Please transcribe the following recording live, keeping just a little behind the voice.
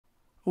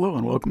Hello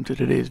and welcome to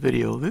today's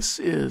video. This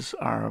is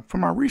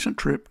from our recent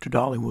trip to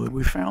Dollywood.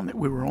 We found that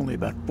we were only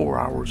about 4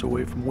 hours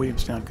away from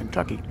Williamstown,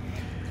 Kentucky.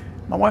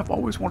 My wife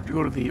always wanted to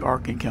go to the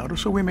Ark Encounter,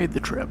 so we made the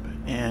trip.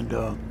 And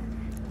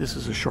this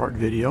is a short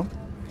video.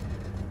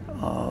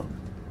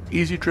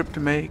 Easy trip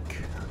to make,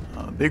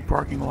 big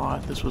parking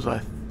lot. This was,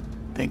 I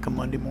think, a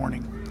Monday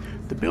morning.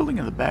 The building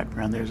in the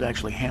background there is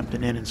actually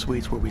Hampton Inn and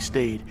Suites where we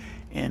stayed.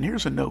 And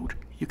here's a note.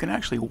 You can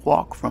actually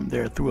walk from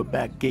there through a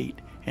back gate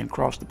and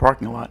cross the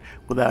parking lot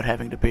without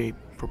having to pay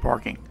for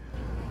parking.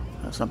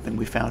 Something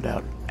we found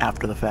out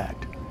after the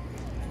fact.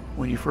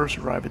 When you first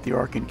arrive at the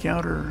Ark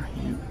Encounter,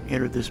 you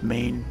enter this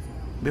main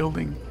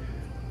building,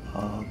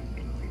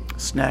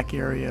 snack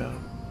area,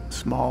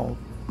 small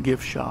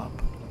gift shop,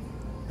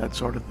 that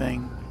sort of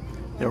thing.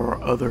 There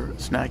are other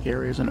snack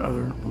areas and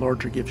other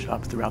larger gift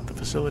shops throughout the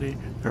facility.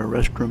 There are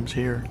restrooms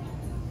here,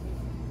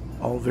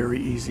 all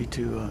very easy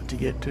to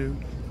get to.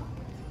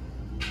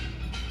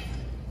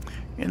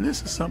 And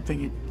this is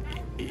something,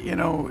 you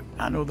know,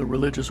 I know the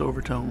religious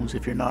overtones,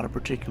 if you're not a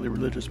particularly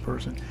religious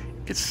person,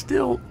 it's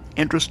still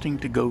interesting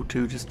to go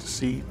to just to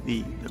see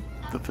the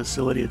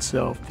facility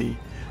itself,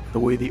 the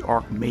way the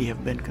Ark may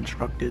have been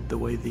constructed, the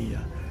way the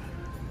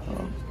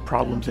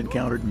problems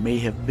encountered may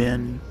have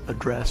been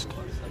addressed.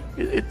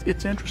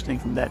 It's interesting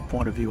from that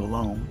point of view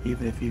alone,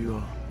 even if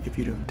you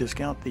don't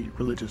discount the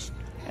religious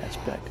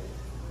aspect,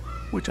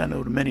 which I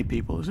know to many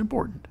people is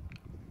important.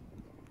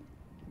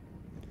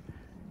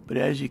 But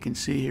as you can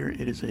see here,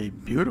 it is a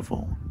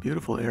beautiful,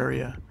 beautiful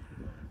area.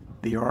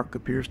 The Ark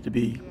appears to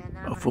be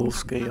a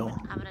full-scale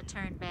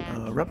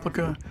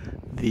replica.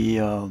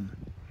 The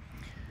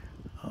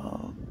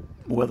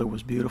weather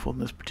was beautiful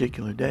this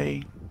particular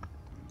day.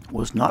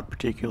 Was not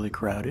particularly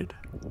crowded.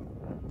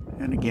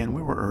 And again,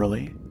 we were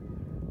early.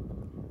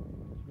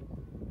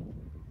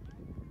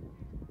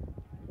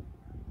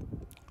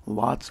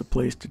 Lots of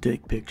places to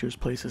take pictures,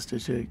 places to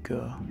take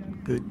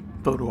good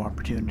photo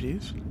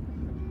opportunities.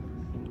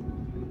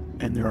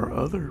 And there are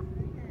other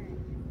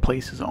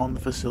places on the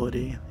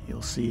facility.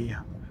 You'll see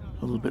a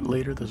little bit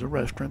later there's a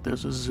restaurant,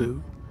 there's a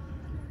zoo.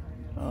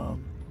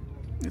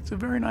 It's a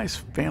very nice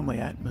family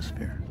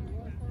atmosphere.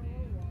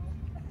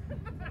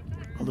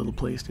 A little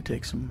place to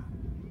take some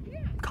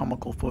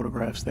comical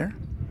photographs there.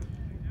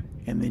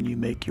 And then you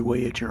make your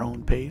way at your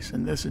own pace,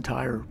 and this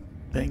entire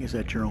thing is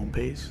at your own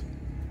pace.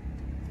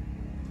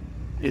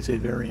 It's a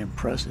very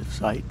impressive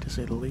sight, to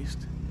say the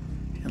least.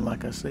 And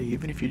like I say,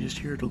 even if you're just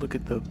here to look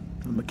at the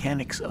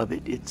mechanics of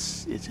it,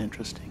 it's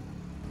interesting.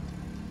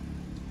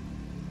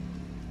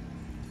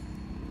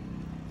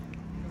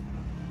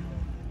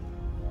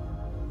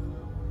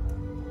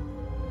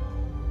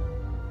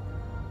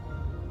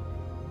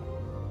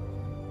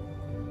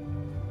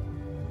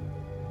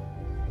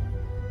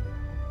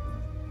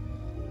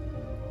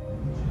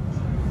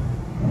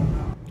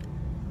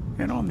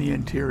 And on the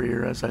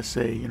interior, as I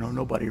say, you know,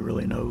 nobody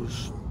really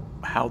knows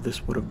how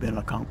this would have been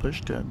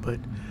accomplished, but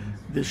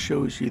this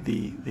shows you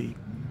the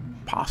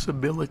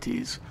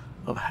possibilities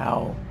of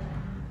how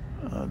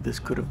this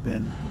could have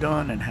been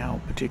done and how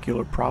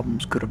particular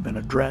problems could have been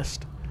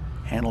addressed,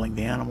 handling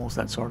the animals,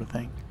 that sort of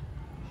thing.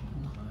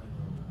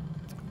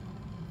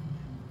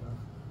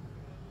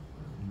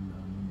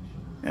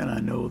 And I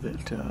know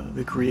that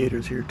the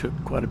creators here took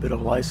quite a bit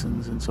of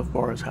license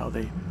insofar as how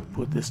they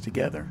put this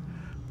together.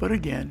 But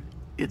again,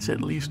 it's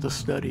at least a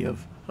study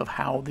of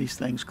how these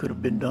things could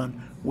have been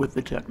done with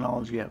the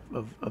technology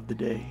of the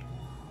day.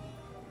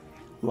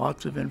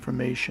 Lots of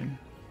information,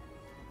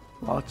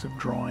 lots of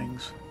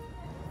drawings,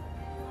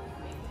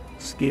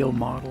 scale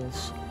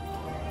models.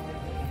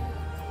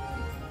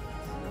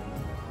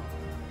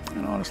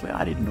 And honestly,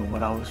 I didn't know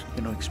what I was,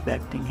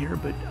 expecting here,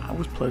 but I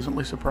was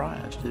pleasantly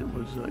surprised. It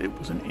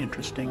was an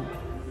interesting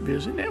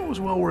visit, and it was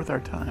well worth our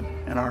time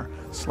and our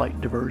slight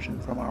diversion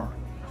from our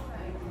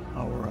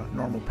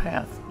normal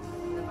path.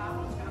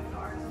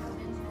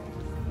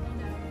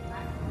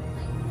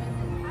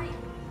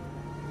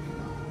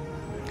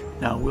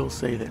 Now, I will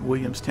say that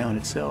Williamstown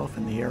itself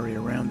and the area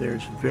around there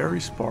is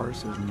very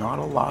sparse. There's not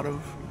a lot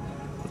of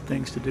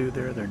things to do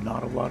there. There are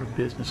not a lot of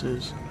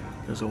businesses.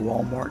 There's a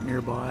Walmart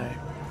nearby.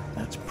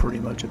 That's pretty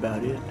much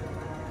about it.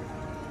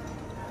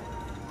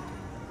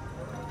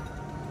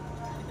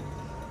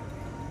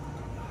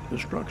 The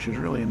structure is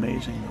really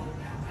amazing, though.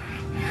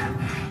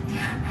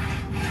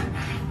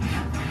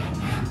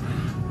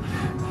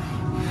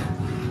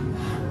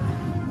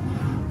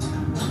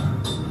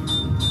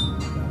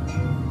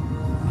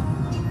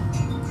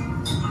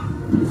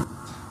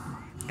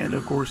 And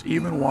of course,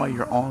 even while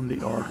you're on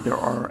the Ark, there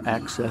are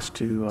access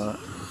to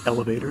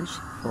elevators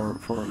for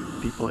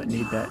people that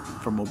need that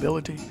for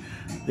mobility.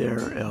 There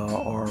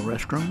are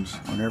restrooms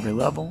on every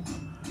level,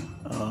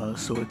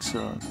 so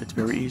it's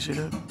very easy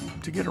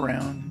to get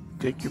around,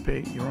 take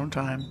your own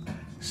time,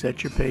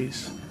 set your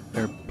pace.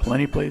 There are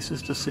plenty of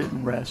places to sit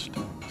and rest.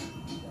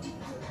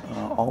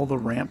 All the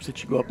ramps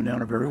that you go up and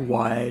down are very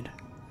wide.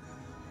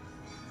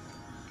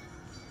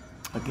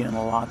 Again,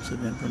 lots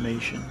of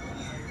information.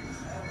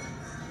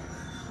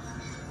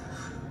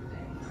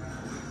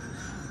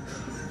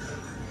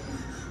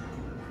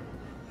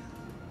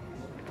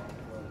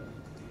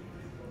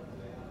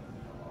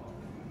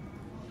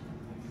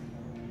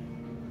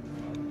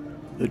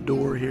 The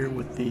door here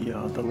with the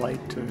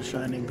light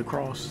shining, the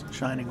cross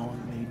shining on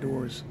the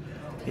doors,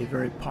 a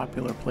very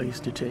popular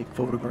place to take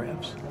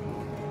photographs,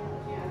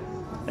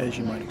 as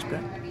you might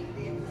expect.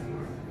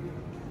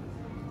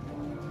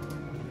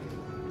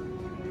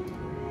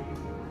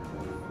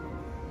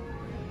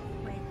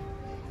 Wait,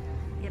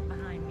 get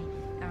behind me.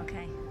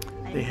 Okay.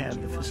 They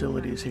have the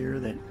facilities here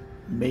that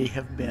may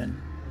have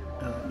been,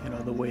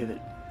 the way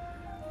that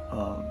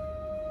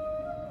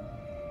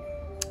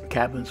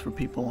cabins for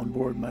people on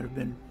board might have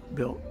been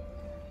built.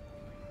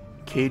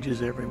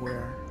 Cages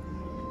everywhere.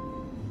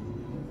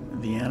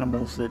 The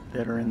animals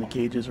that are in the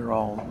cages are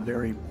all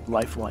very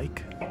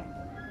lifelike,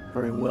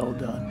 very well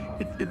done.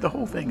 The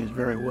whole thing is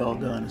very well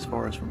done as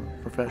far as from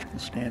a professional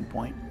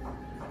standpoint.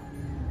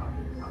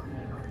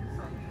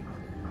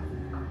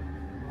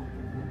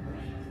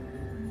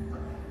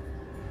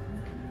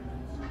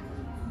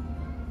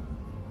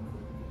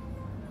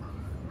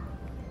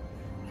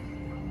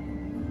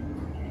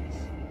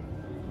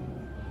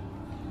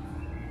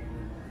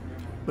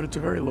 But it's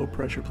a very low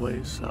pressure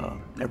place.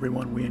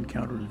 Everyone we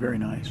encountered was very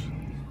nice.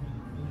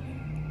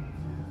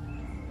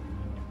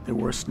 There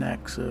were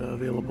snacks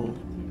available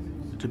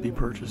to be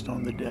purchased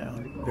on the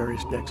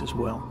various decks as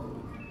well.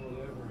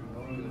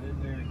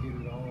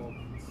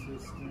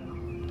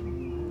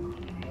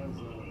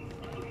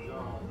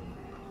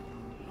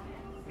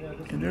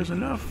 And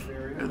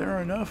there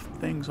are enough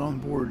things on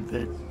board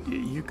that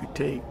you could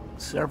take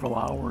several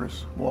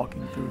hours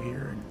walking through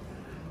here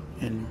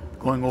and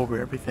going over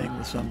everything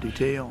with some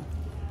detail.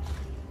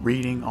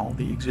 Reading all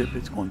the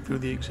exhibits, going through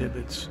the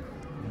exhibits,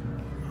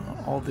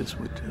 all this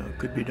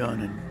could be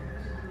done, and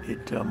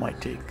it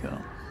might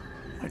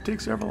take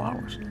several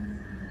hours.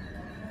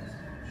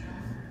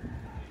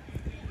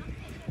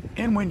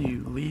 And when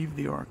you leave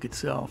the Ark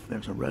itself,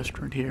 there's a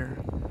restaurant here.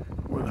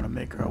 We're going to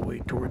make our way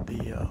toward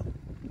the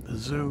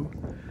zoo.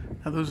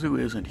 Now the zoo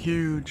isn't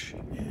huge.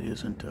 It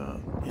isn't a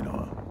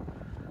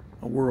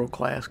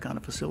world-class kind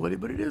of facility,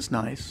 but it is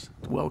nice.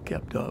 It's well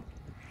kept up.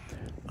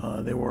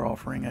 They were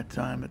offering at the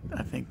time,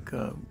 I think,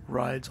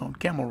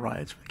 camel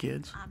rides for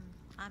kids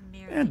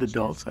and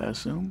adults, I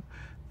assume.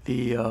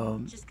 The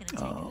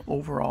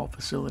overall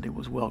facility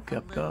was well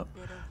kept up.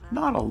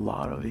 Not a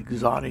lot of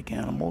exotic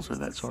animals or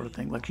that sort of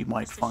thing like you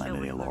might find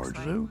in a large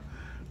zoo,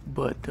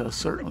 but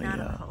certainly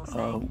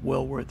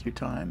well worth your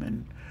time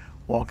and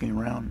walking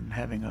around and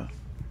having a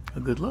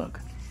good look.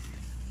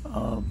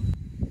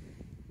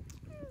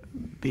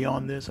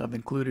 Beyond this, I've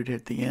included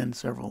at the end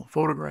several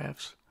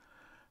photographs.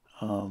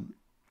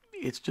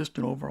 It's just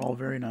an overall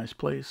very nice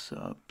place.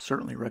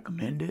 Certainly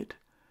recommend it.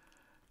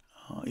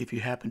 If you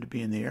happen to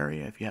be in the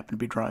area, if you happen to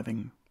be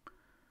driving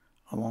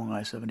along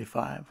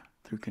I-75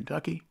 through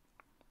Kentucky.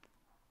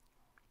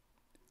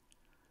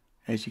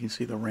 As you can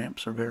see, the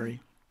ramps are very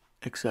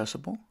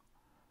accessible.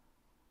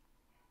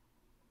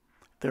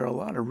 There are a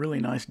lot of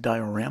really nice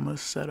dioramas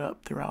set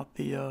up throughout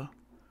the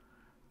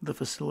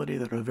facility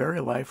that are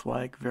very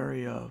lifelike,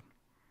 very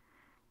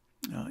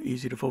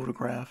easy to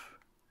photograph.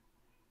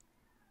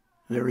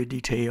 Very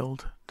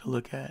detailed to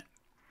look at.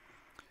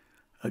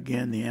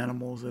 Again, the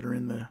animals that are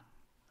in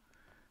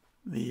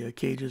the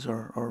cages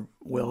are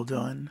well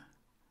done.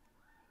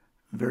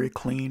 Very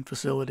clean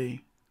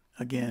facility.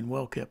 Again,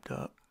 well kept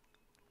up.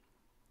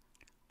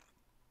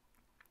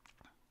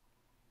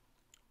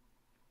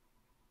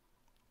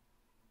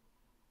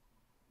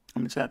 I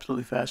mean, it's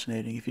absolutely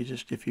fascinating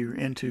if you're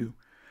into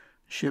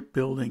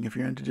shipbuilding, if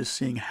you're into just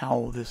seeing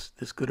how this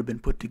could have been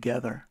put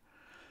together.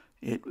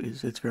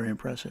 It's very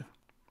impressive.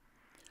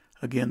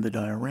 Again, the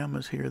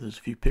dioramas here, there's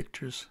a few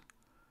pictures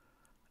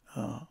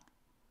are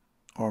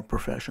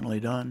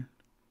professionally done.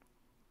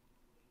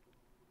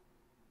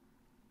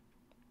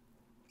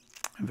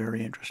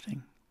 Very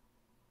interesting.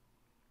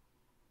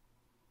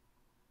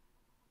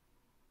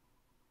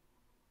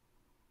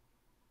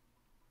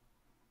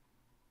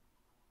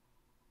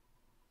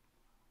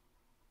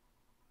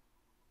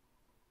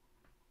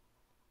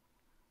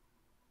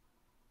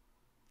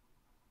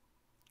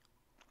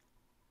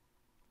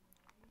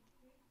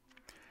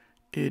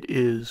 It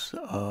is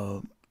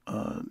the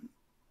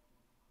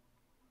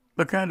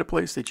kind of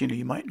place that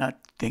you might not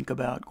think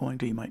about going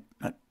to. You might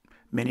not.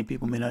 Many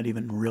people may not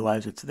even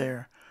realize it's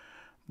there,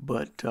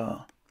 but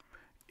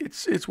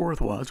it's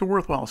worthwhile. It's a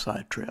worthwhile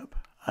side trip.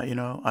 I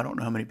don't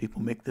know how many people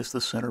make this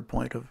the center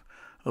point of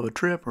a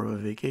trip or a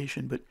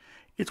vacation, but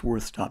it's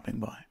worth stopping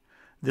by.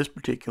 This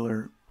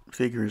particular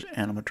figure is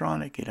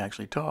animatronic. It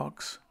actually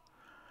talks.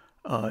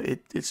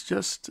 It's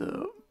just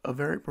a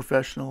very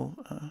professional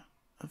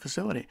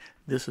facility.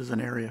 This is an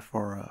area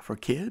for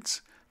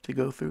kids to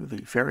go through,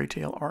 the fairy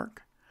tale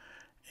Ark,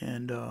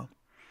 and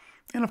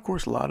of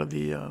course a lot of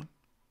the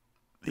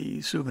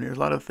souvenirs, a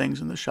lot of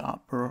things in the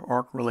shop are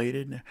Ark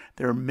related.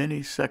 There are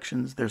many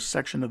sections. There's a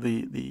section of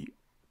the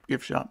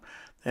gift shop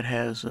that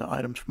has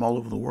items from all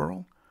over the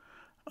world.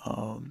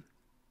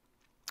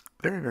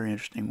 Very, very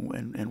interesting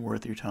and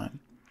worth your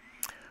time.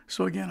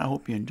 So again, I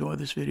hope you enjoy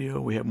this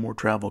video. We have more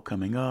travel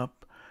coming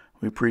up.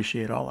 We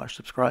appreciate all our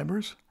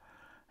subscribers,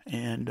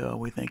 and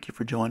we thank you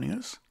for joining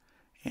us,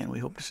 and we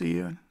hope to see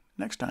you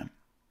next time.